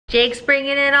Jake's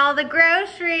bringing in all the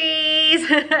groceries.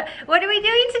 What are we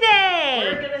doing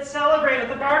today? We're gonna celebrate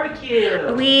with a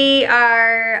barbecue. We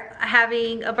are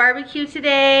having a barbecue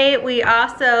today. We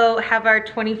also have our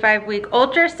 25-week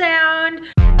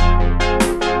ultrasound.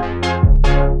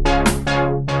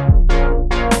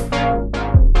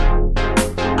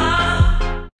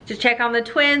 To check on the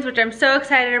twins, which I'm so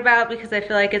excited about because I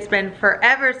feel like it's been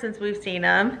forever since we've seen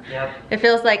them. Yep. It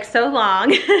feels like so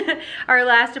long. Our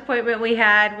last appointment we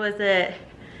had was it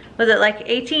like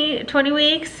 20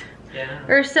 weeks? Yeah.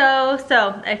 Or so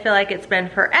I feel like it's been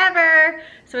forever.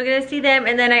 So we're gonna see them,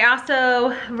 and then I also,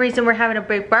 the reason we're having a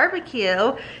big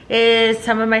barbecue is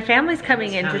some of my family's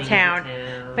coming into town.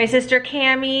 My sister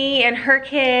Cammie and her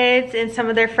kids and some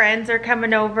of their friends are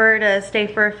coming over to stay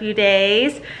for a few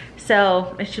days.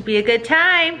 So it should be a good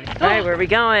time. All right, where are we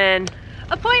going?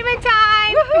 Appointment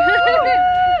time!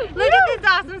 Look at this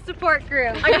awesome support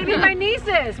group. I'm gonna be my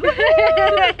nieces. We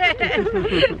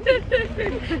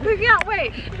can't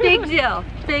wait. Big deal,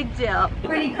 big deal.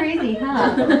 Pretty crazy,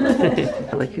 huh?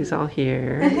 Look who's all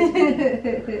here.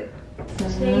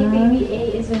 Today, baby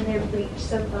A is in their breech,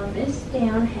 so bum is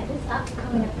down, head is up,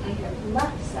 coming up on your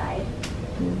left side.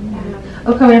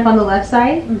 Oh, coming up on the left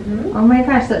side? Mm-hmm. Oh my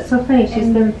gosh, that's so funny.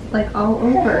 She's been like all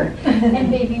over.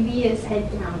 And baby B is head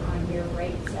down on your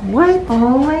right side. What?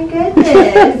 Oh my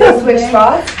goodness. Switch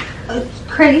spots?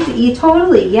 Crazy,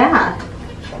 totally, yeah.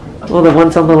 Well, the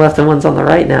one's on the left and one's on the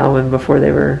right now, and before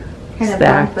they were Kind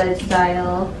stacked. of bunk bed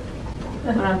style.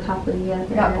 One on top of the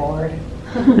other. Got bored.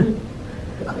 And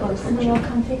then we'll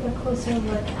come take a closer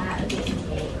look at baby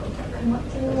A. Come up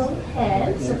to the little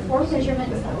head. So 4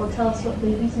 measurements that will tell us what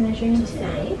baby's measuring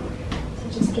today. So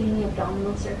just getting the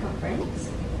abdominal circumference.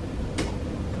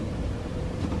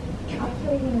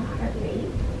 Calculating the heart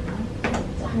rate.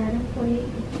 It's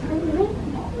 148 beats per minute.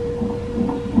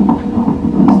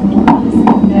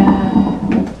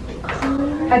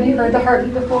 Have you heard the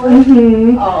heartbeat before?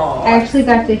 Mm-hmm. Oh. I actually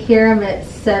got to hear him at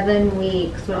 7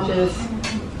 weeks, which is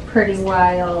pretty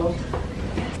wild.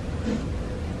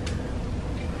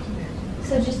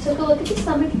 So just took a look at the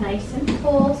stomach, nice and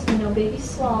full, so no baby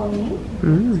swallowing.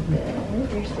 Mm. Good.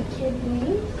 There's the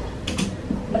kidneys.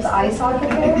 Is the eye socket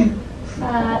there?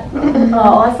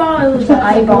 Oh, I thought it was the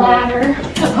eyeball. Bladder.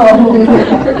 Oh.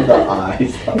 The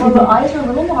eyes. Well, the eyes are a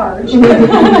little large.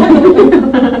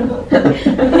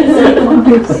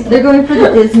 They're going for the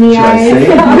Disney Should I eyes. say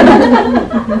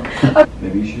it?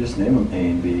 Maybe you should just name them A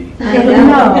and B. I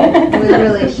know. We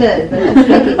really should, but just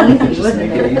make it easy, Just wouldn't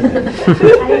make it it?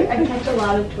 easy. I catch a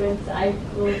lot of twins. I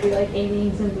will be like A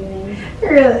names and B names.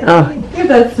 Really? Oh.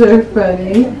 That's so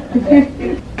funny.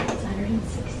 It's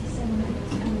 167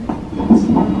 beats per minute.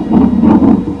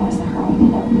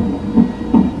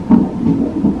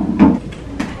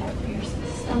 Here's the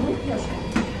stomach.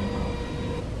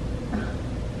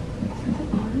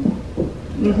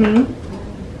 Mm-hmm.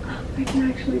 I can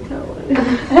actually tell it.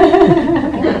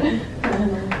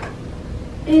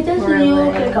 It doesn't Or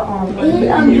look like- like an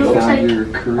arm. You looks found like your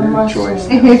career muscle. choice.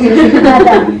 Oh.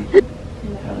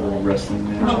 Have a little wrestling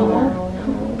match.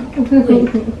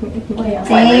 Wait,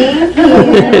 Thank you.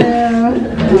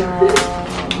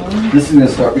 This is going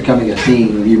to start becoming a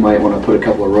theme. You might want to put a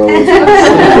couple of rows.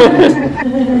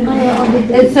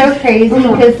 It's so crazy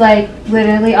because, like,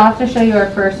 literally, I'll have to show you our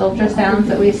first ultrasounds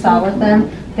that we saw with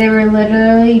them. They were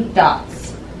literally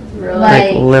dots.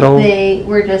 Like little they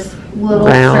were just little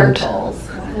round. circles.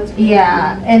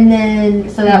 Yeah, and then,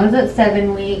 so that was at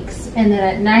 7 weeks. And then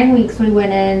at 9 weeks, we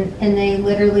went in and they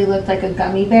literally looked like a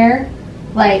gummy bear.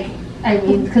 Like, I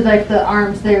mean, because, like, the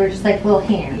arms, they were just like little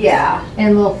hands. Yeah.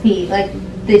 And little feet. Like,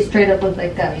 they straight up looked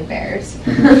like gummy bears.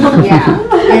 Yeah.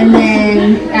 And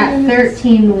then at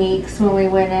 13 weeks when we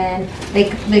went in, they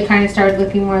kind of started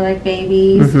looking more like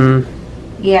babies. Mm-hmm.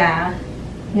 Yeah.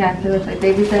 Yeah, they look like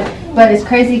babies. But it's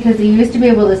crazy because you used to be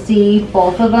able to see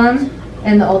both of them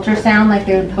in the ultrasound. Like,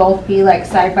 they would both be like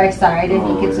side by side and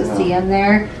you get to see them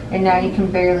there. And now you can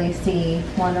barely see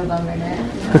one of them in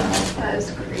it. That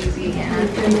is crazy. Yeah.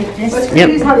 What's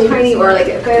crazy is how tiny, or like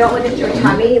if I don't look at your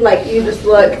tummy, like you just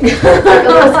look like a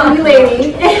little skinny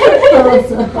lady.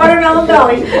 Watermelon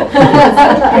belly.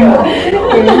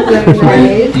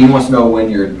 Do you want to know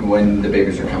when the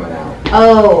babies are coming out?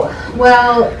 Oh,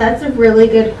 well, that's a really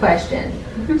good question.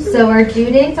 So our due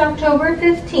date's October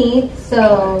 15th,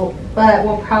 but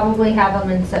we'll probably have them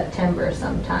in September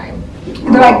sometime.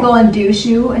 They're like they'll induce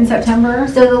you in September.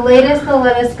 So the latest they'll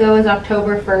let us go is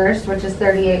October 1st, which is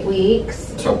 38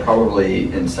 weeks. So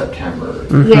probably in September.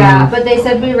 Mm-hmm. Yeah, but they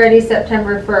said be ready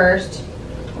September 1st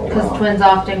Oh, because wow. twins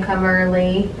often come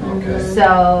early. Okay.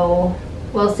 So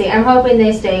we'll see. I'm hoping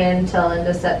they stay until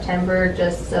into September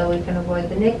just so we can avoid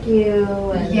the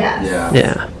NICU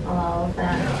and all of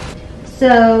that.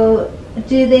 So,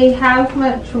 do they have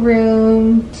much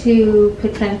room to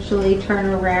potentially turn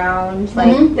around?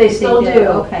 Like they still do.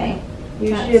 Okay.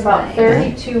 Usually about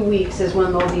 32 weeks is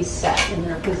when they'll be set in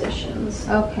their positions.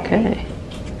 Okay.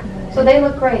 So they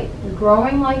look great. They're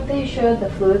growing like they should. The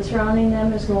fluid surrounding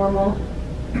them is normal.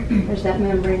 There's that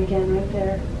membrane again right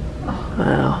there. Oh,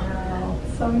 wow.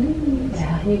 So neat.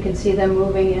 Yeah, you can see them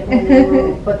moving it when they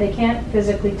move, but they can't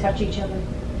physically touch each other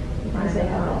because they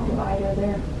have that divider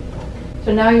there.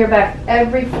 So now you're back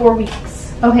every 4 weeks.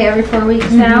 Okay, every 4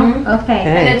 weeks now? Okay.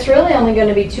 And it's really only going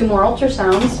to be 2 more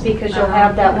ultrasounds because you'll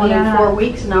have that one in 4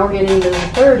 weeks, and now we're getting into the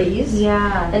 30s.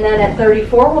 Yeah. And then at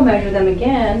 34 we'll measure them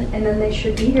again, and then they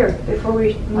should be here before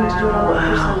we need to do another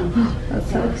ultrasound.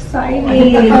 That's so exciting.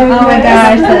 Oh my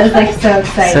gosh, that is like so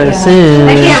exciting. So soon.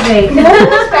 I can't wait. Not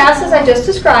as fast as I just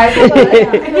described, but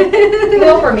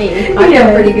feel for me. I feel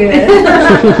pretty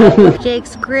good.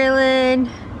 Jake's grilling.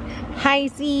 Hi,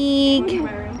 Zeke.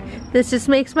 This just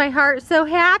makes my heart so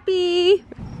happy.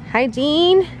 Hi,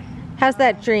 Jean. How's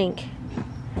that drink?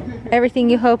 Everything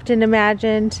you hoped and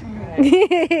imagined?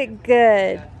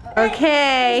 Good.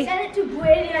 Okay. Send it to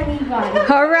Brady and Levi.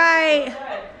 All right.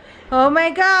 Oh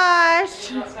my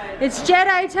gosh. It's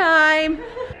Jedi time.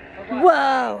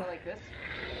 Whoa.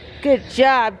 Good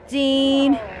job,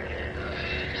 Dean.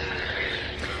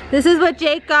 This is what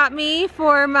Jake got me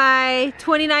for my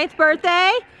 29th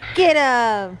birthday. Get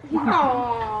him.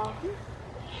 Aww.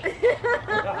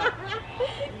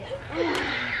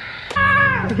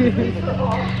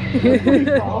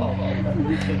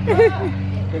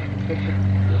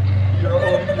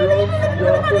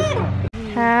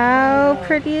 How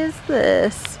pretty is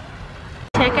this?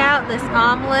 Check out this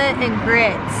omelet and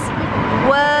grits.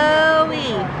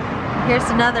 Whoa-wee. Here's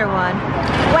another one.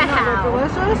 Wow.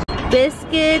 Delicious.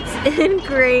 Biscuits and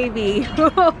gravy.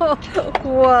 Whoa.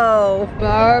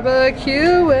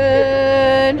 Barbecuing.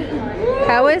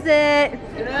 How is it?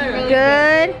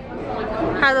 Good?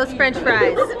 How are those French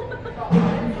fries?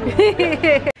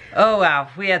 Oh wow,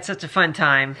 we had such a fun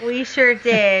time. We sure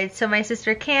did. So my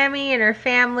sister Cammie and her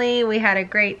family, we had a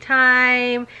great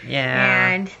time.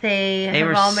 Yeah. And they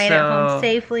have all made it home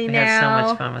safely now. We had so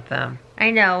much fun with them. I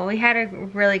know, we had a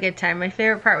really good time. My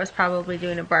favorite part was probably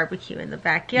doing a barbecue in the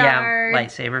backyard. Yeah,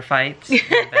 lightsaber fights in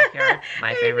the backyard.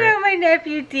 My favorite. I know, my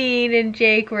nephew Dean and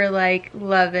Jake were like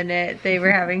loving it. They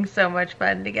were having so much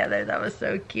fun together. That was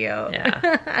so cute.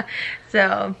 Yeah.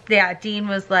 So, yeah, Dean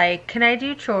was like, can I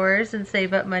do chores and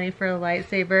save up money for a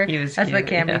lightsaber? That's what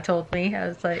Cammie told me. I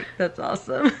was like, that's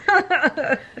awesome.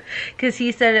 Because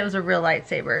he said it was a real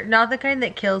lightsaber. Not the kind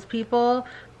that kills people,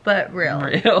 but real.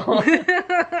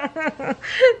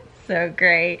 So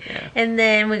great. Yeah. And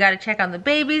then we got to check on the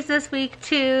babies this week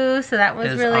too. So that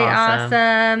was really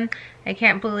awesome. I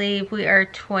can't believe we are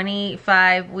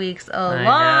 25 weeks along.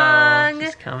 I know,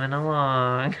 she's coming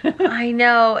along. I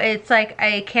know, it's like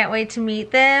I can't wait to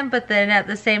meet them, but then at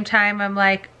the same time I'm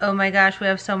like, oh my gosh, we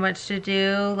have so much to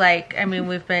do. Like, I mean,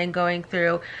 we've been going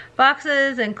through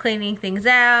boxes and cleaning things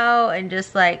out and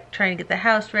just like trying to get the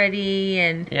house ready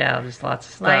and yeah, just lots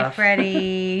of stuff. Life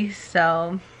ready.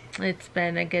 So it's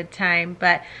been a good time.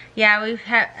 But yeah,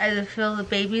 I feel the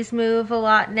babies move a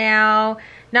lot now.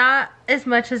 Not as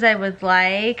much as I would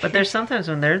like. But there's sometimes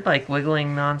when they're like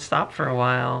wiggling nonstop for a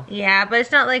while. Yeah, but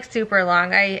it's not like super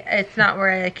long. It's not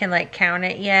where I can like count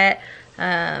it yet.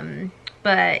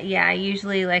 But yeah,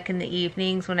 usually like in the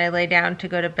evenings when I lay down to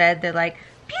go to bed, they're like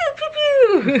pew pew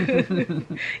pew.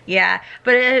 Yeah,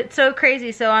 but it's so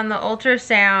crazy. So on the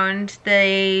ultrasound,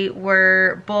 they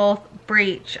were both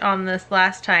breech on this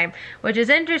last time, which is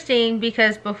interesting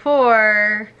because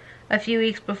before, a few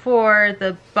weeks before,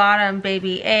 the bottom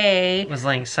baby A was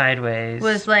laying sideways,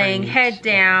 was laying head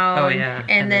down. Oh yeah.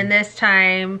 And then this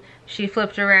time she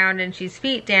flipped around and she's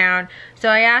feet down. So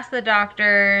I asked the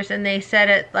doctors and they said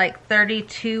at like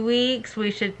 32 weeks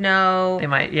we should know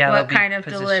what kind of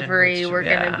delivery we're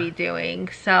going to be doing.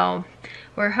 So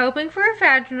we're hoping for a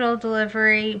vaginal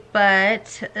delivery,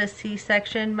 but a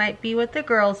C-section might be what the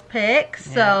girls pick.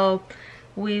 So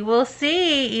we will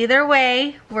see. Either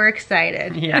way, we're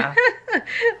excited. Yeah.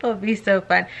 It'll be so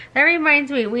fun. That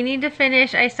reminds me, we need to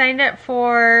finish. I signed up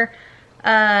for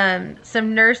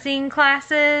some nursing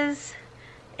classes,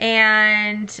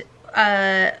 and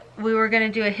we were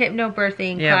going to do a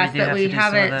hypnobirthing class that we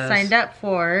haven't signed up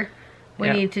for. We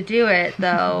need to do it,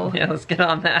 though. Yeah, let's get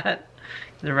on that.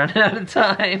 They're running out of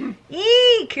time.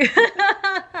 Eek!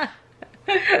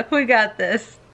 We got this.